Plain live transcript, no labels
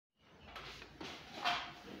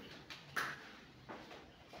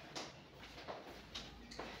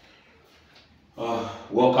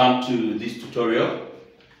Welcome to this tutorial.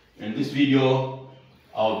 In this video,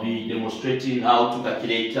 I'll be demonstrating how to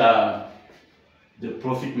calculate the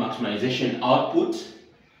profit maximization output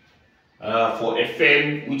for a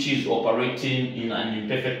firm which is operating in an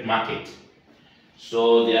imperfect market.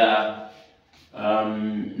 So there are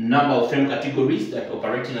number of firm categories that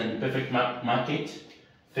operate in an imperfect market.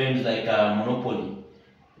 Firms like monopoly,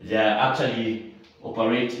 they actually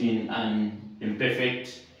operate in an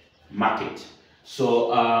imperfect market.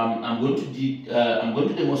 So I'm going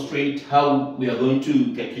to demonstrate how we are going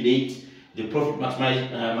to calculate the profit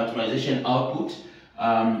maximization output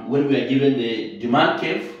when we are given the demand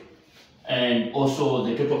curve and also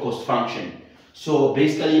the total cost function. So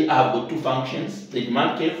basically, I've got two functions: the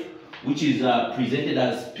demand curve, which is presented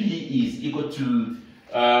as P is equal to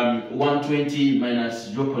 120 minus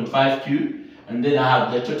 0.5Q, and then I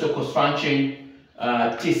have the total cost function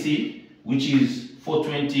TC, which is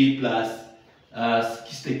 420 plus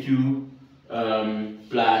 60Q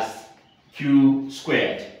plus Q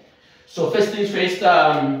squared. So first things first,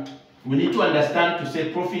 we need to understand to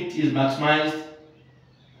say profit is maximized.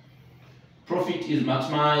 Profit is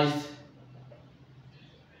maximized.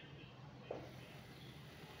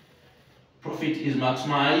 Profit is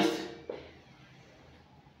maximized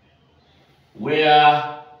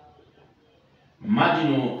where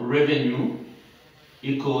marginal revenue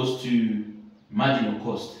equals to marginal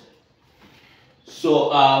cost. So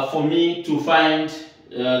for me to find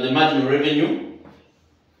the marginal revenue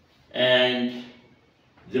and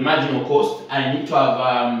the marginal cost, I need to have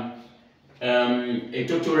a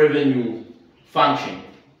total revenue function,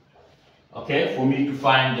 okay, for me to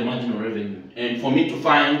find the marginal revenue. And for me to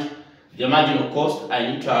find the marginal cost,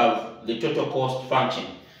 I need to have the total cost function.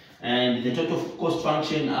 And the total cost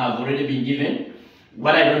function I've already been given.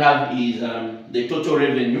 What I don't have is the total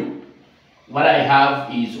revenue. What I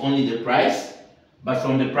have is only the price. But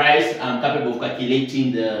from the price, I'm capable of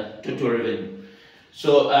calculating the total revenue.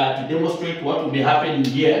 So to demonstrate what will be happening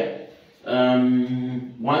here,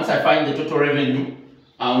 once I find the total revenue,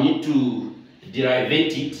 I'll need to derive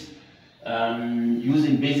it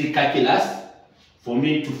using basic calculus for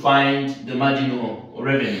me to find the marginal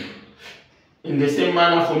revenue. In the same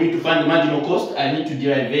manner, for me to find the marginal cost, I need to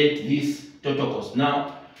derive this total cost.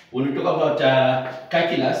 Now, when we talk about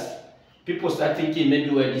calculus, people start thinking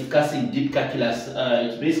maybe we're discussing deep calculus.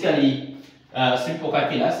 It's basically simple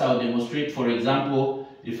calculus. I'll demonstrate, for example,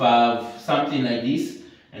 if I have something like this,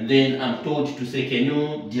 and then I'm told to say, can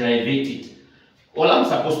you derive it? All I'm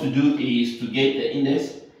supposed to do is to get the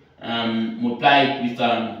index, multiply it with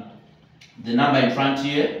the number in front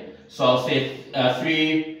here. So I'll say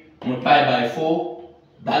 3 multiplied by 4,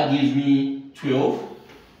 that gives me 12.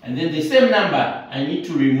 And then the same number, I need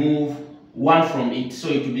to remove 1 from it, so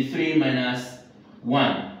it will be 3 minus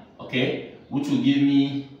 1, okay, which will give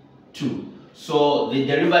me 2. So the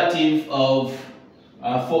derivative of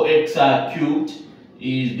 4x cubed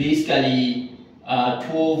is basically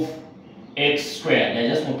 12x squared. I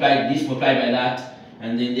just multiplied this, multiplied by that,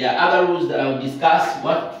 and then there are other rules that I'll discuss.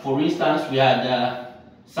 What, for instance, we had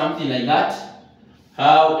something like that.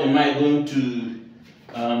 How am I going to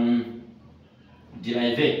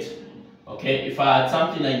derive it? Okay, if I had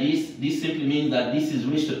something like this simply means that this is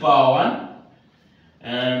raised to the power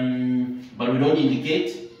 1, but we don't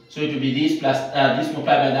indicate. So it will be this plus this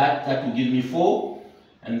multiplied by that, that will give me 4.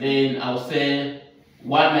 And then I'll say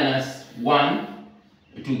 1 minus 1,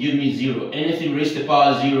 it will give me 0. Anything raised to the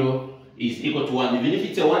power 0 is equal to 1. Even if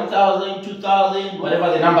it's a 1000, 2000, whatever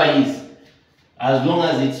the number is, as long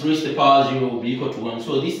as it's raised to the power 0, will be equal to 1.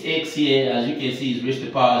 So this x here, as you can see, is raised to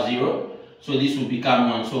the power 0. So this will become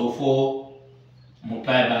 1. So 4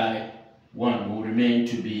 multiplied by 1 will remain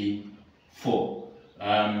to be 4.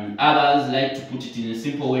 Others like to put it in a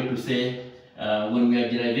simple way to say when we are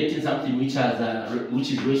deriving something which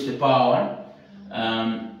is raised to the power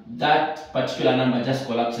 1, that particular number just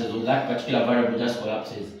collapses, or that particular variable just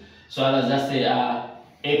collapses. So others just say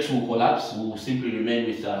x will collapse, will simply remain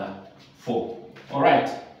with 4. All right.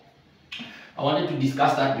 I wanted to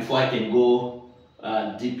discuss that before I can go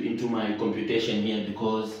deep into my computation here,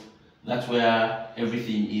 because that's where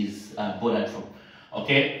everything is bordered from.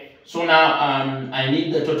 Okay, so now I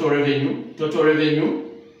need the total revenue. Total revenue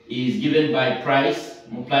is given by price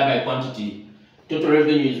multiplied by quantity. Total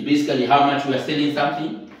revenue is basically how much we are selling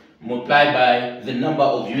something multiplied by the number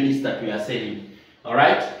of units that we are selling. All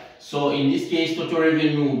right, so in this case, total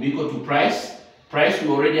revenue will be equal to price. Price we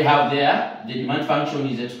already have there. The demand function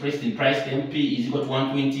is expressed in price term. P is equal to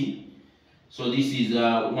 120. So this is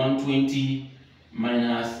 120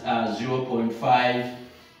 minus 0.5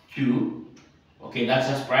 Q. Okay, that's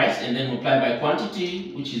just price, and then multiply by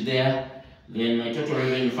quantity, which is there. Then my total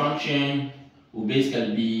revenue function will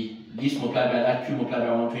basically be this multiplied by that Q multiplied by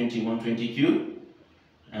 120Q,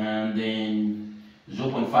 and then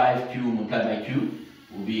 0.5 Q multiplied by Q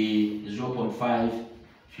will be 0.5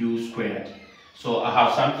 Q squared. So I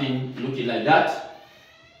have something looking like that,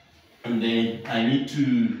 and then I need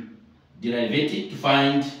to derive it to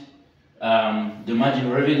find the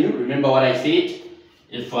marginal revenue. Remember what I said,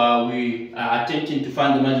 if we are attempting to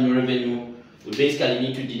find the marginal revenue, we basically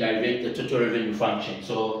need to derive the total revenue function.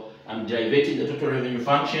 So I'm deriving the total revenue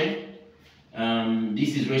function.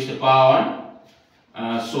 This is raised to the power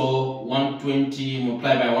 1. So 120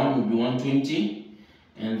 multiplied by 1 will be 120.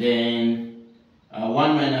 And then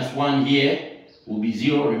 1 minus 1 here will be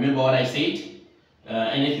 0. Remember what I said?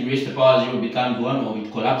 Anything raised to the power 0 becomes 1 or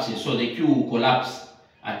it collapses. So the Q will collapse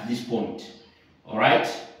at this point. Alright?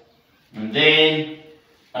 And then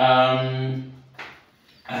I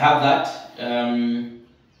have that 2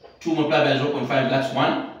 multiplied by 0.5, that's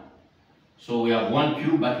 1. So we have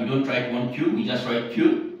 1Q, but we don't write 1Q, we just write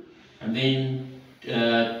Q. And then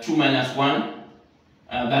 2 minus 1,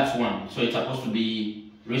 that's 1. So it's supposed to be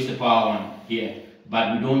raised to the power 1 here.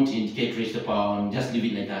 But we don't indicate raised to the power 1, just leave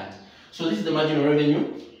it like that. So this is the marginal revenue.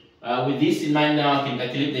 With this in mind now, I can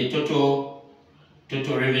calculate the total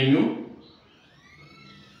revenue.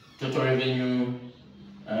 Total revenue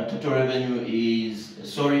is,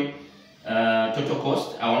 total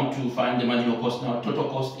cost. I want to find the marginal cost now. Total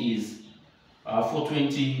cost is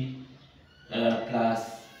 420 plus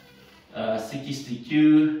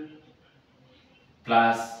 60Q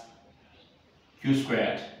plus Q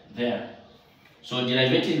squared there. So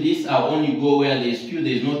deriving this, I'll only go where there is Q.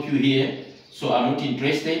 There is no Q here, so I'm not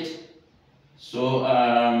interested. So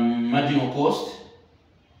marginal cost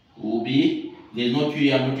will be, there is no Q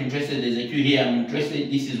here, I'm not interested. There's a Q here, I'm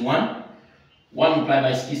interested. This is 1. 1 multiplied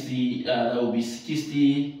by 60, that will be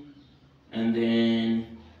 60, and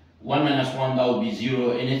then 1 minus 1, that will be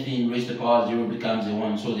 0. Anything raised to the power 0 becomes a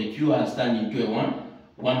 1. So the Q has turned into a 1.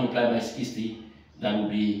 1 multiplied by 60, that will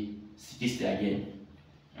be 60 again.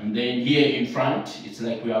 And then here in front, it's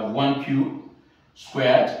like we have 1Q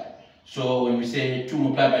squared. So when we say 2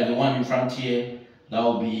 multiplied by the 1 in front here, that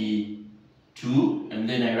will be 2. And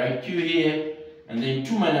then I write Q here. And then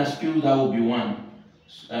 2 minus Q, that will be 1.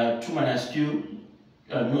 2 minus Q,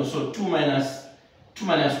 so 2 minus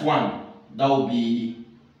 1, that will be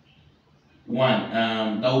 1.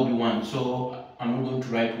 That will be 1. So I'm not going to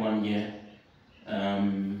write 1 here.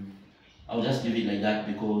 I'll just leave it like that,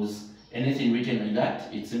 because anything written like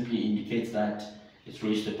that, it simply indicates that it's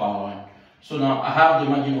raised to the power 1. So now I have the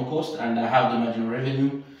marginal cost and I have the marginal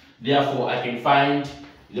revenue. Therefore, I can find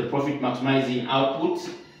the profit maximizing output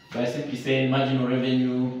by simply saying marginal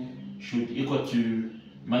revenue should equal to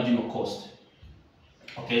marginal cost.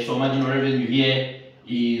 Okay, so marginal revenue here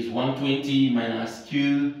is 120 minus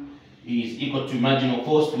Q is equal to marginal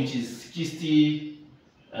cost, which is 60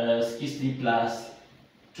 plus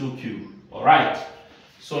 2Q. Alright,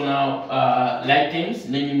 so now like things,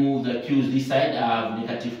 let me move the Q's this side. I have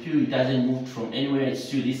negative Q, it hasn't moved from anywhere, it's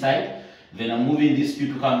still this side. Then I'm moving this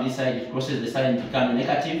Q to come this side, it crosses the side and becomes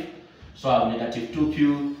negative. So I have negative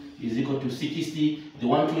 2Q is equal to 60. The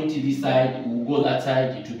 120 this side will go that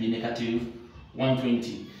side, it will be negative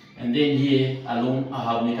 120. And then here alone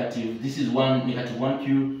I have negative, this is negative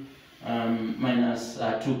 1Q minus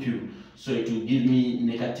 2Q. So it will give me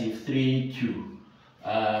negative 3Q.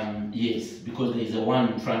 Yes, because there is a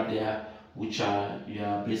 1 in front there, which you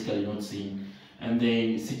are basically not seeing. And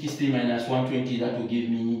then 60 minus 120, that will give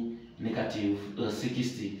me negative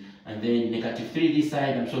 60. And then negative 3 this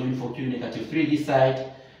side, I'm solving for Q, negative 3 this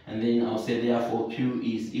side. And then I'll say therefore Q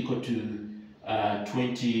is equal to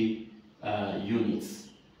 20 units.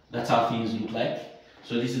 That's how things look like.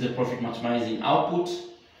 So this is the profit maximizing output.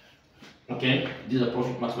 Okay, this is the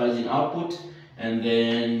profit maximizing output. And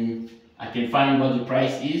then I can find what the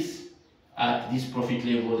price is at this profit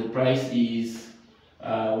level. The price is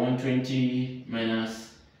 120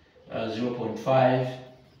 minus 0.5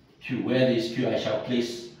 Q. Where there is Q, I shall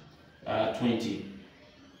place 20.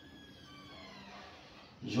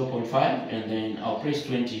 0.5, and then I'll place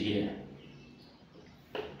 20 here.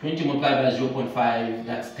 20 multiplied by 0.5,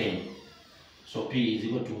 that's 10. So P is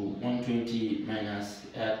equal to 120 minus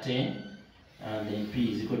 10, and then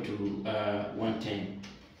P is equal to 110.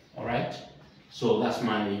 All right. So that's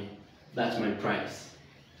my price.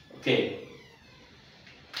 Okay.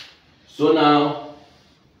 So now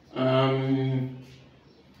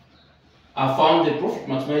I found the profit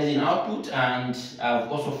maximizing output, and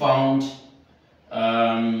I've also found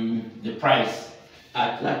the price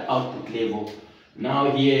at that output level.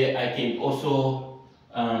 Now here I can also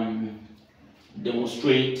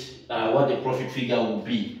demonstrate what the profit figure would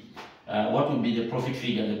be. What would be the profit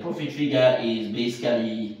figure? The profit figure is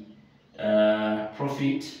basically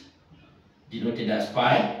profit denoted as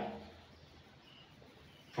pi.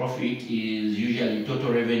 Profit is usually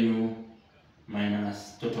total revenue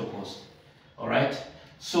minus total cost. Alright,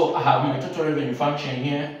 so I have my total revenue function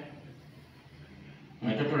here.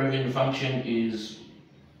 My total revenue function is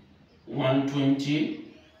 120.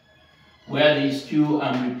 Where there is Q,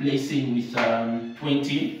 I'm replacing with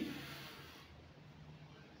 20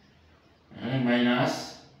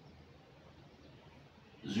 minus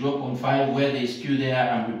 0.5. Where there is Q there,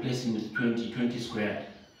 I'm replacing with 20 squared.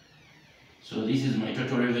 So this is my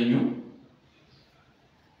total revenue.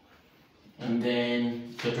 And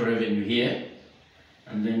then total revenue here.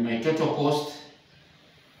 And then my total cost.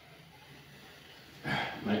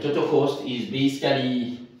 My total cost is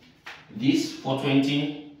basically this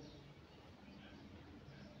 420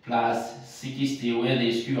 plus 60. Where there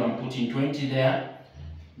is Q, I'm putting 20 there.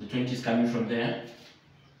 The 20 is coming from there.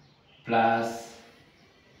 Plus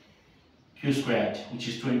Q squared, which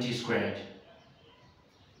is 20 squared.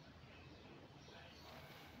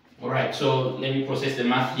 Alright, so let me process the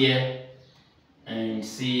math here and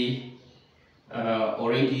see.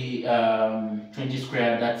 Already 20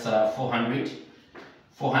 squared, that's 400.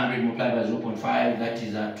 400 multiplied by 0.5, that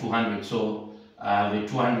is 200. So I have a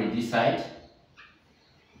 200 this side.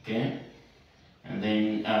 Okay. And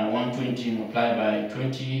then 120 multiplied by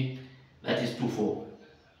 20, that is 24.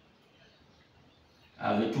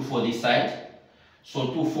 I have a 24 this side.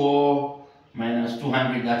 So 24 minus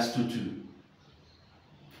 200, that's 22.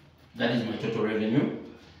 That is my total revenue.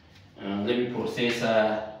 Let me process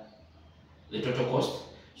the total cost.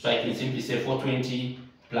 So I can simply say 420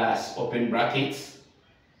 plus open brackets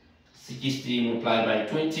 60 multiplied by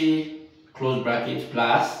 20 close brackets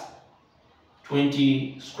plus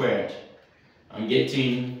 20 squared. I'm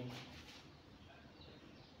getting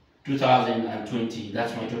 2020.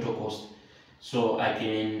 That's my total cost. So I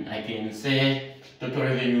can say total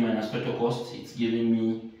revenue minus total cost. It's giving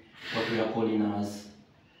me what we are calling as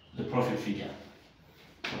the profit figure.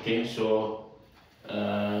 Okay, so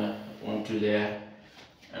on to there.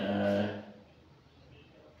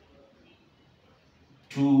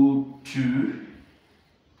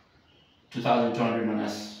 2,200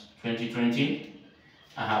 minus 2020.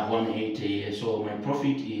 I have 180 here, so my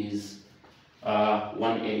profit is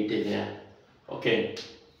 180 there. Okay.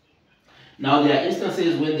 Now there are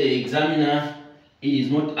instances when the examiner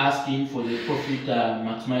is not asking for the profit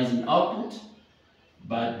maximizing output,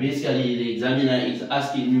 but basically the examiner is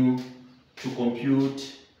asking you to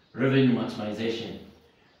compute revenue maximization.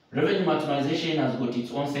 Revenue maximization has got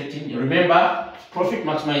its own setting. Remember, profit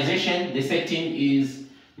maximization, the setting is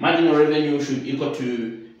marginal revenue should equal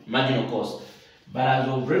to marginal cost. But as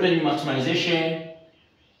of revenue maximization,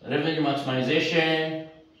 the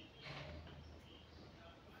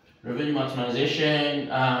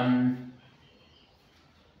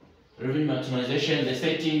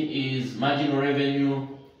setting is marginal revenue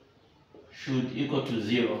should equal to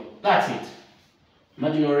 0. That's it.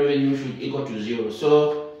 Marginal revenue should equal to 0.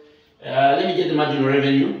 So let me get the marginal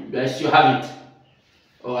revenue. Do I still have it?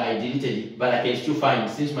 Oh, I deleted it, but I can still find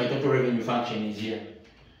since my total revenue function is here.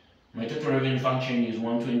 My total revenue function is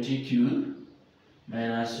 120Q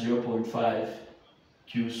minus 0.5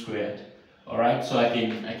 Q squared. Alright, so I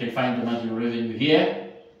can find the marginal revenue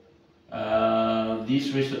here.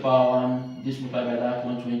 This raised to the power 1, this multiplied by that,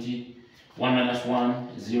 120, 1 minus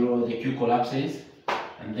 1, 0, the Q collapses.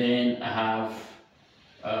 And then I have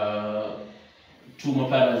 2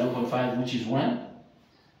 multiplied by 0.5, which is 1.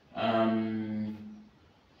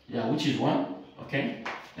 Which is 1, okay?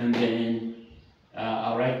 And then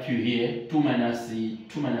I'll write Q here, 2 minus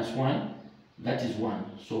 1, that is 1,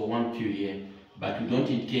 so 1 Q here. But we don't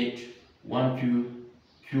indicate 1 Q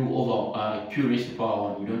over Q raised to the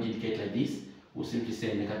power 1, we don't indicate like this, we'll simply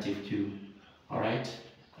say negative Q, alright?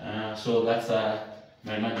 So that's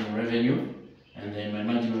my marginal revenue, and then my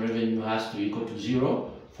marginal revenue has to equal to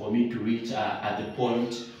 0 for me to reach at the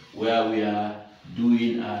point where we are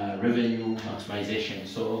doing revenue maximization.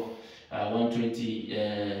 So 120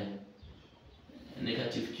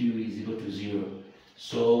 negative Q is equal to 0.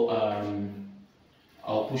 So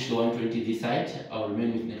I'll push the 120 this side, I'll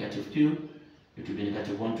remain with negative Q. It will be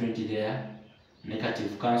negative 120 there,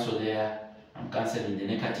 negative cancel there. I'm cancelling the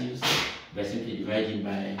negatives by simply dividing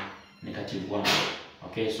by negative 1.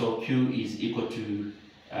 Okay, so Q is equal to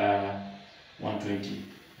 120.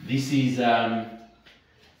 This is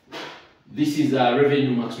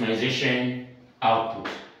revenue maximization output,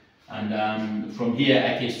 and from here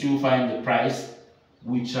I can still find the price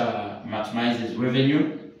which maximizes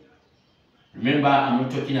revenue. Remember, I'm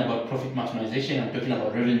not talking about profit maximization, I'm talking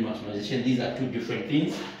about revenue maximization. These are two different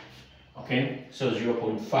things. Okay, so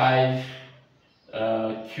 0.5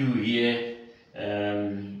 Q here,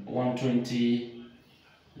 120,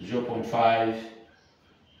 0.5,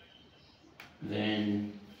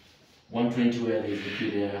 then 120 where there's the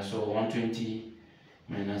Q there, so 120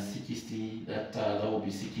 minus 60, that will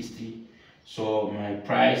be 60. So my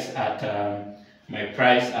price at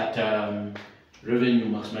revenue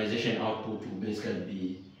maximization output will basically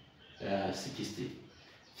be 60.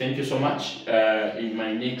 Thank you so much. In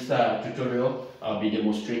my next tutorial, I'll be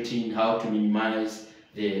demonstrating how to minimize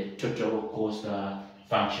the total cost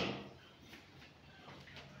function.